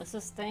 Let's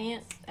just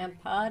dance and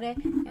party,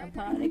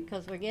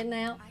 because we're getting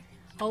out.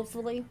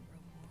 Hopefully.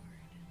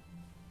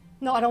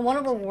 No, I don't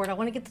want a reward. I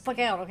want to get the fuck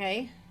out,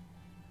 okay?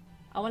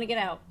 I want to get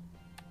out.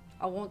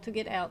 I want to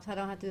get out so I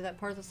don't have to do that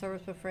part of the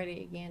service with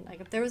Freddy again.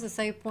 Like, if there was a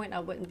save point, I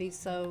wouldn't be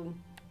so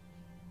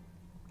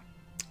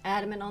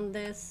adamant on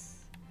this.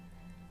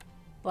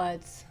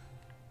 But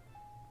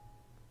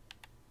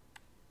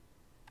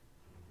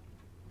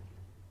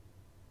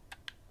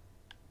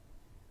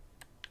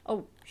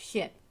oh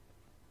shit.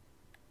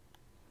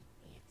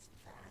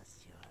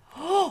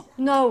 Oh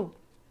no.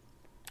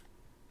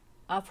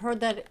 I've heard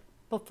that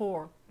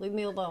before. Leave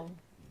me alone.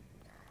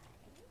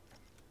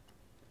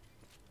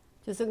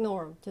 Just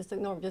ignore him. Just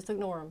ignore him. Just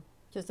ignore him.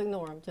 Just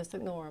ignore him. Just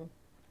ignore him.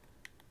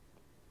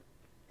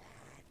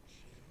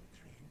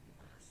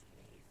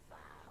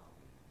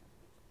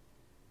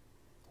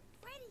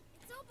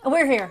 Oh,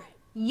 we're here.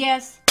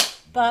 Yes.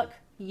 Fuck.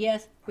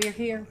 Yes, we're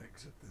here.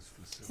 Exit this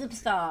facility.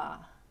 Superstar.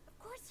 Of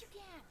course you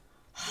can.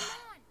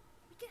 Come on.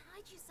 We can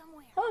hide you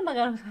somewhere. Oh my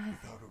god.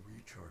 Without a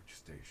recharge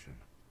station,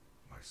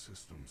 my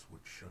systems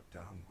would shut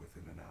down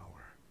within an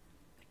hour.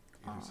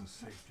 It is a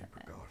safety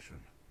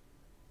precaution.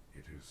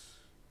 It is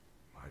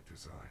my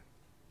design.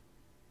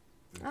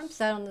 I'm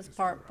sad on this is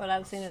part, where but I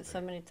I've must seen it so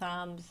stay. many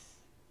times.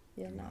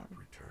 You Do know. not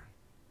return.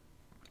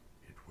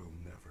 It will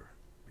never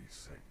be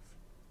safe.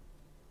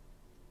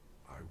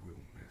 I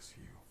will miss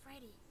you.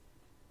 Freddy,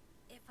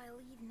 if I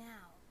leave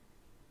now,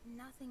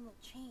 nothing will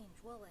change,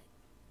 will it?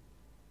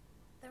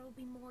 There will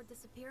be more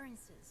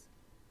disappearances.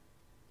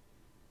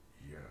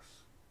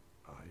 Yes,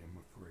 I am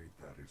afraid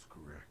that is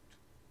correct.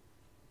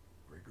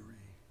 Gregory,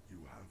 you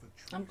have a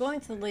choice. I'm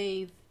going to make.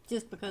 leave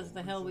just because of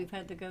the hell we've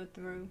had to go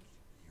through.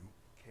 You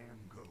can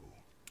go.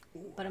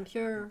 Or But I'm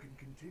sure you can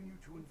continue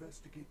to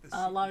investigate the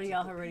a lot of secrets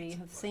y'all the already pizza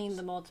have seen the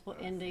place. multiple I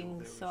feel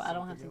endings, there so is I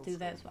don't have to something do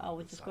that, else so going I on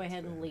would just go besides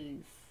ahead and Freddy.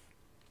 leave.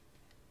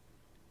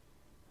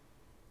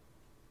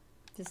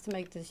 Just to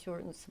make this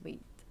short and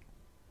sweet.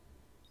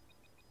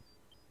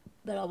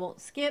 But I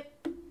won't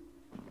skip.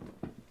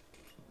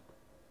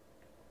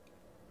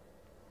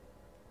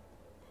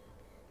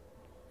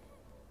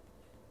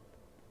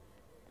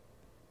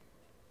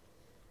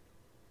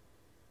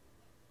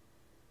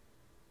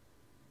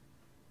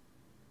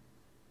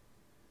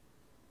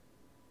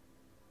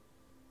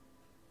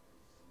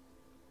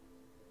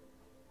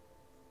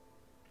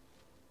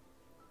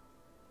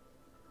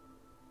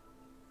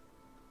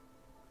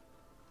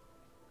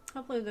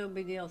 hopefully there'll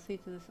be DLC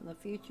to this in the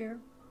future.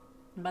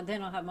 By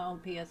then I'll have my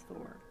own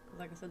PS4.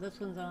 Like I said, this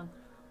one's on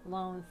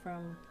loan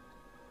from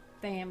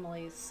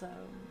family, so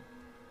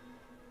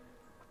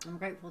I'm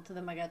grateful to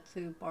them I got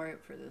to borrow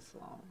it for this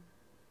long.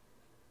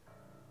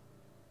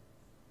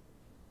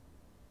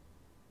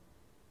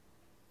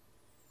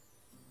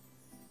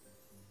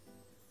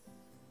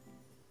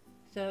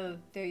 So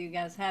there you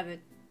guys have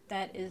it.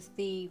 That is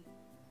the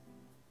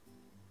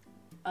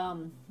I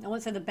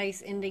won't say the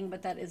base ending,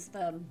 but that is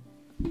the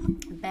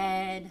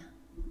bad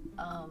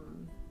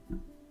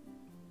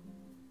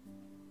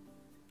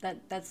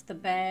that's the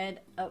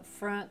bad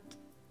upfront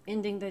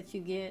ending that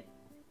you get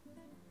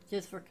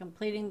just for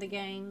completing the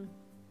game.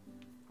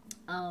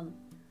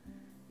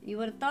 You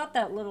would have thought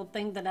that little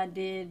thing that I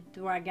did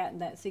where I got in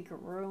that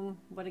secret room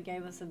would have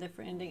gave us a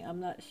different ending. I'm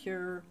not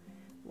sure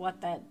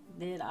what that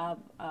did.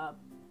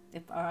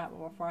 If I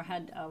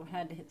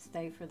had to hit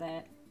stay for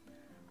that.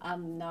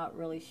 I'm not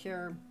really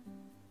sure.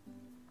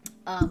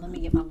 Let me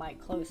get my mic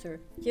closer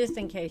just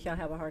in case y'all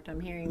have a hard time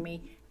hearing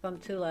me. If I'm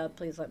too loud,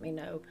 please let me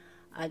know.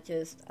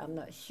 I'm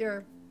not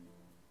sure.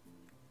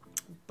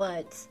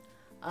 But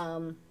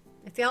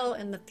if y'all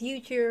in the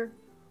future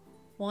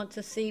want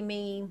to see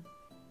me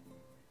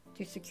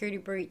do Security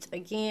Breach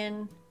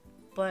again,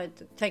 but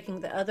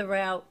taking the other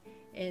route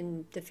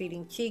and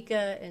defeating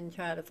Chica and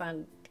try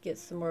to get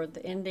some more of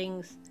the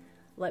endings,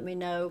 let me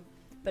know.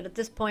 But at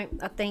this point,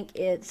 I think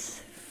it's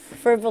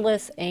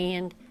frivolous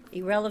and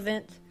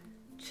irrelevant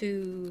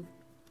to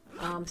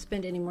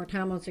spend any more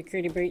time on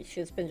Security Breach.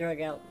 It's been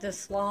dragged out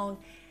this long.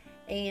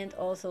 And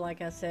also,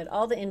 like I said,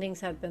 all the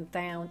endings have been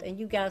found, and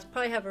you guys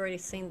probably have already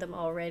seen them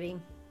already.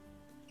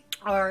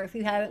 Or if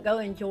you haven't, go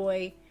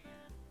enjoy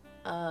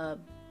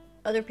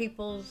other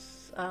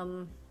people's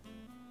finding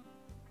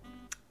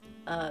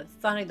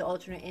the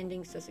alternate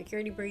endings to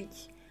Security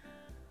Breach.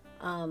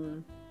 I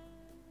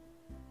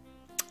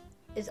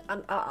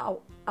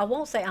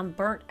won't say I'm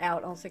burnt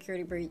out on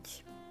Security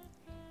Breach.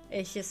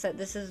 It's just that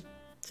this is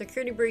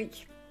Security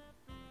Breach.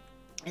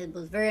 It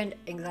was very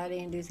anxiety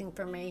inducing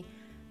for me,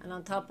 and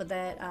on top of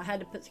that I had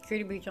to put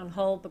Security Breach on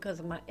hold because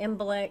of my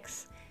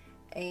Emblex,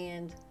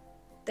 and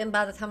then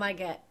by the time I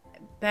got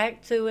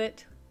back to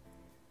it,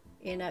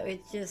 you know,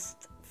 it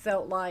just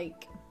felt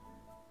like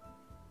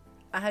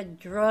I had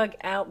drug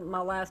out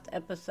my last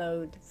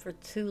episode for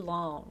too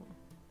long.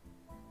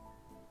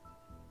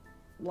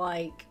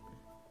 Like,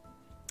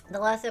 the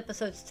last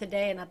episode's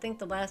today, and I think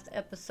the last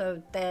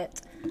episode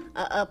that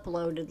I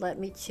uploaded, let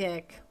me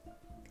check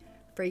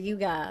for you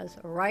guys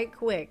right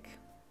quick.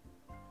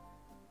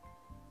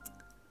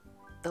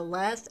 The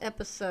last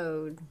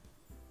episode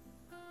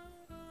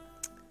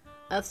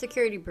of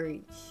Security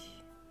Breach.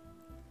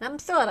 I'm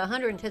still at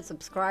 110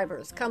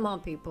 subscribers. Come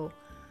on, people.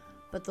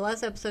 But the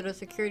last episode of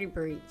Security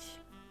Breach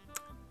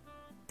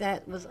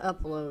that was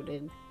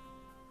uploaded.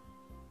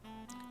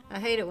 I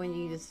hate it when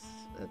you just...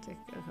 hold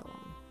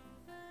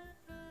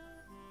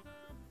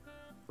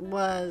on.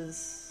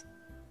 Was...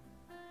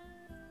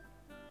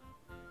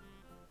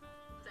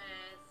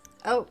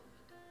 Oh,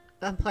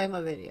 I'm playing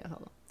my video.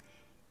 Hold on.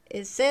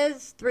 It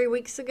says 3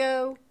 weeks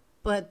ago,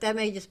 but that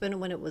may have just been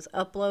when it was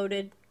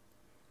uploaded.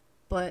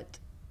 But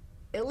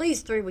at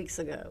least 3 weeks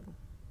ago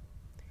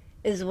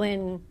is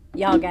when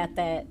y'all got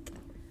that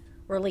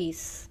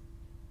release.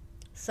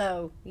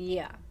 So,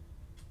 yeah.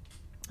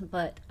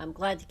 But I'm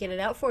glad to get it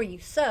out for you.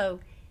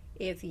 So,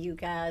 if you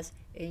guys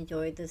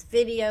enjoyed this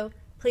video,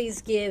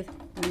 please give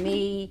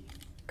me,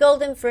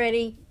 Golden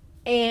Freddy,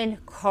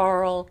 and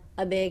Carl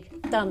a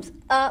big thumbs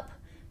up.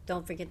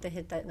 Don't forget to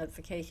hit that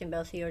notification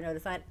bell so you're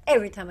notified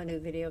every time a new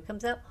video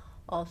comes out.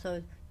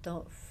 Also,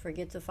 don't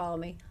forget to follow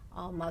me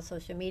on my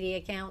social media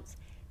accounts.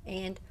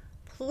 And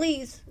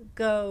please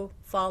go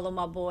follow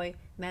my boy,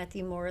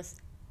 Matthew Morris,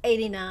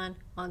 89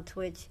 on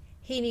Twitch.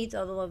 He needs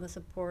all the love and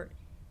support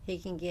he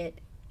can get.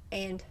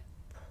 And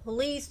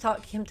please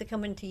talk to him to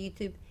come into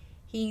YouTube.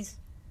 He's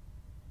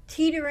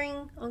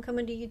teetering on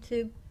coming to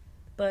YouTube,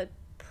 but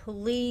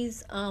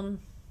please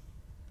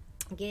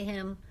get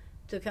him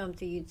to come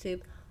to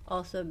YouTube.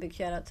 Also, a big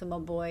shout out to my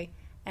boy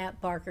at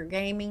Barker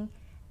Gaming,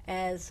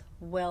 as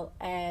well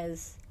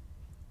as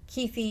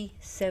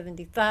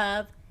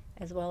Keefy75,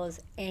 as well as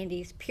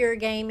Andy's Pure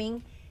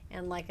Gaming.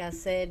 And like I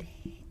said,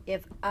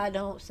 if I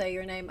don't say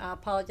your name, I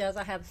apologize.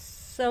 I have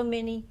so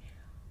many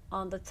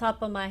on the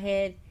top of my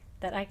head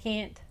that I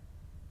can't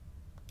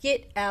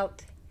get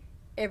out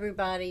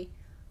everybody.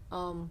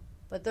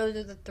 But those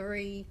are the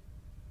three.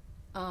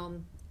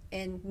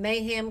 And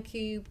Mayhem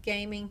Cube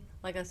Gaming,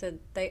 like I said,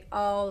 they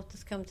all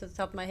just come to the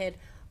top of my head.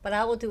 But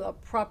I will do a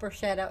proper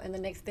shout out in the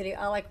next video.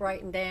 I like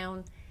writing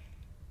down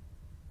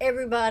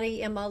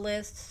everybody in my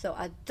list so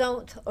I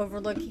don't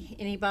overlook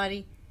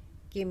anybody.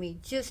 Give me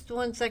just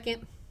 1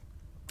 second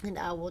and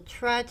I will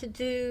try to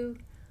do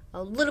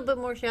a little bit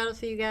more shout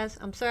outs for you guys.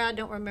 I'm sorry I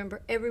don't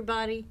remember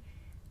everybody.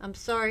 I'm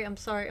sorry.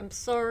 If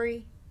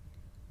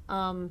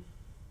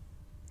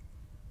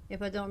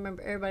I don't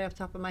remember everybody off the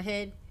top of my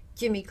head.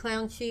 Jimmy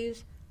Clown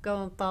Shoes,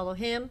 go and follow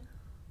him.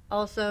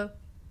 Also,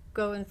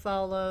 go and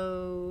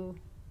follow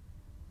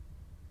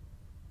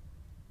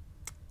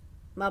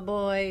my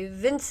boy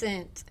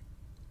Vincent,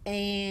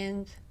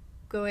 and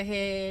go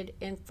ahead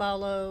and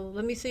follow.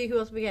 Let me see who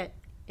else we got.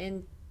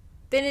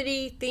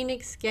 Infinity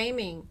Phoenix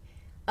Gaming.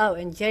 Oh,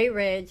 and J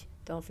Reg.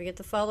 Don't forget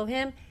to follow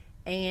him.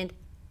 And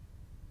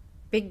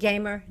Big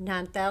Gamer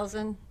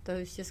 9000.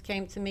 Those just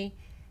came to me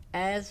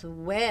as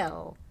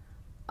well.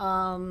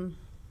 I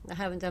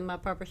haven't done my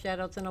proper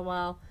shoutouts in a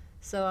while,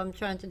 so I'm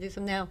trying to do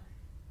some now.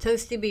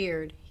 Toasty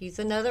Beard. He's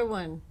another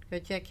one. Go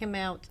check him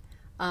out.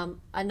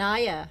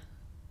 Anaya.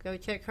 Go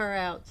check her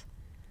out.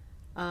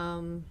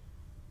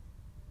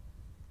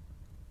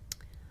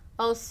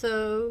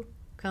 Also,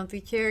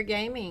 Comfy Chair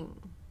Gaming.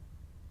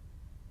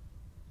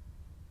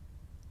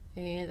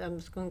 And I'm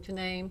just going to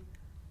name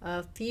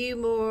a few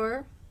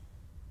more.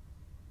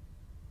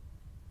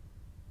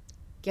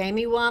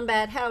 Gamey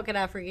Wombat. How could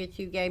I forget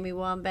you, Gamey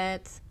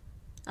Wombats?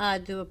 I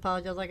do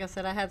apologize. Like I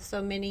said, I have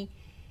so many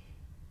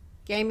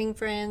gaming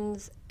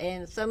friends,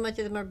 and so much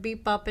of them are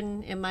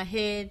beep-bopping in my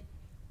head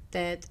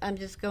that I'm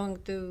just going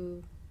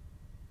through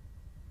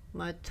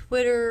my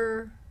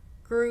Twitter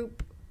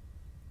group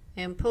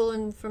and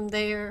pulling from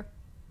there.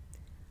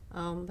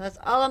 That's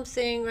all I'm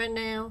seeing right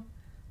now.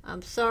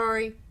 I'm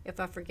sorry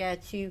if I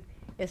forgot you.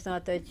 It's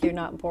not that you're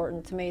not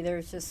important to me.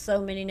 There's just so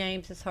many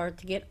names. It's hard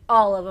to get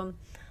all of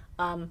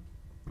them.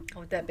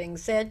 With that being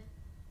said,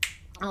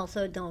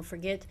 also don't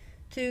forget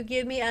to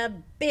give me a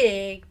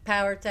big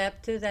power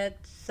tap to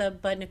that sub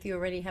button if you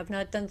already have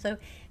not done so,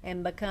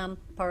 and become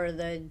part of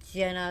the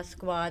Jenna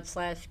Squad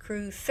 /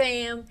 crew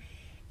fam,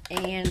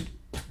 and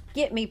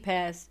get me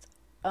past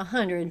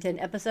 110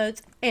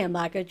 episodes. And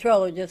my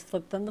controller just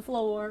flipped on the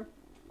floor.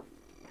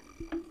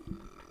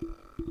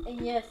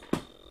 And yes,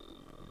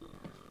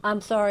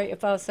 I'm sorry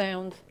if I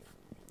sound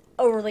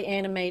overly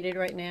animated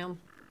right now.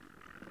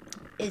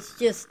 It's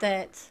just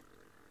that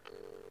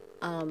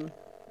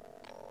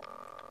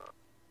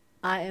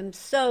I am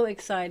so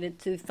excited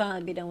to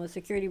finally be done with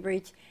Security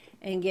Breach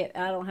and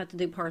I don't have to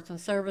do parts and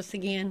service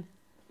again.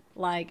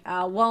 Like,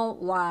 I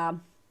won't lie.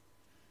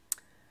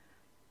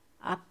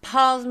 I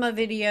paused my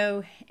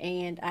video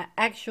and I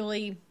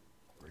actually...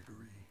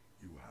 Gregory,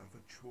 you have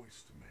a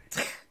choice to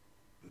make.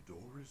 The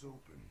door is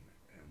open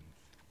and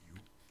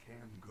you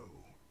can go.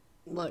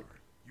 Or Look.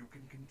 you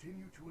can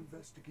continue to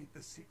investigate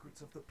the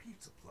secrets of the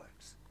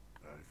Pizzaplex.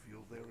 I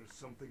feel there is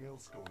something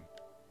else going.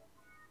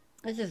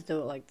 Let's just do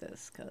it like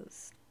this,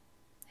 because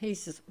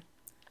he's just...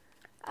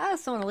 I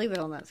just want to leave it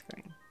on that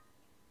screen.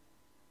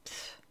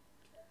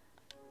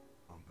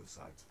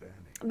 Besides fanning.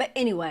 But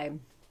anyway,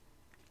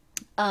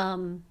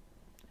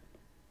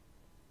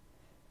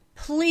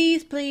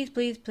 please, please,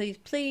 please, please,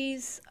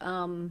 please,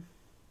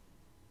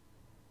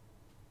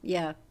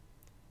 yeah,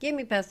 get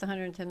me past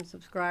 110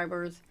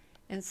 subscribers.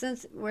 And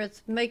since where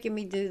it's making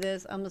me do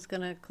this, I'm just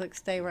going to click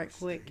stay right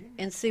quick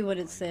and see what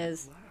it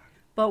says.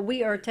 But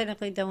we are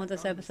technically done with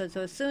this episode,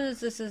 so as soon as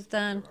this is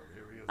done,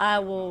 I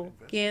will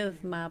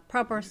give my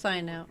proper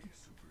sign out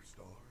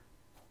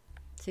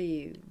to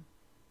you.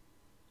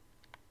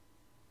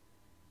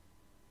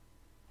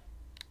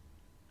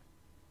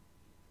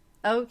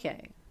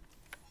 Okay.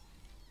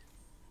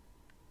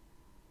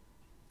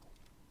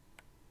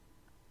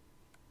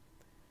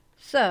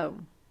 So,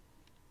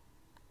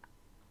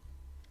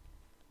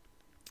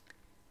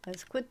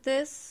 let's quit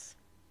this.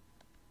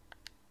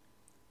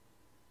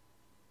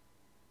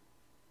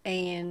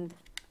 And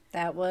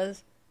that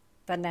was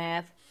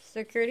FNAF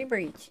Security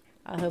Breach.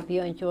 I hope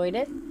you enjoyed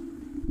it.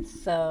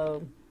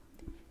 So,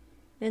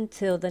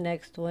 until the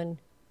next one,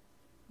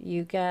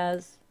 you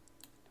guys,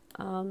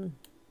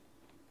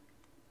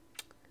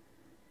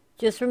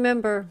 just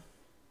remember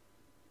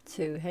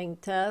to hang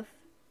tough,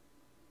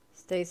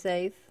 stay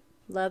safe,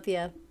 love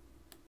ya.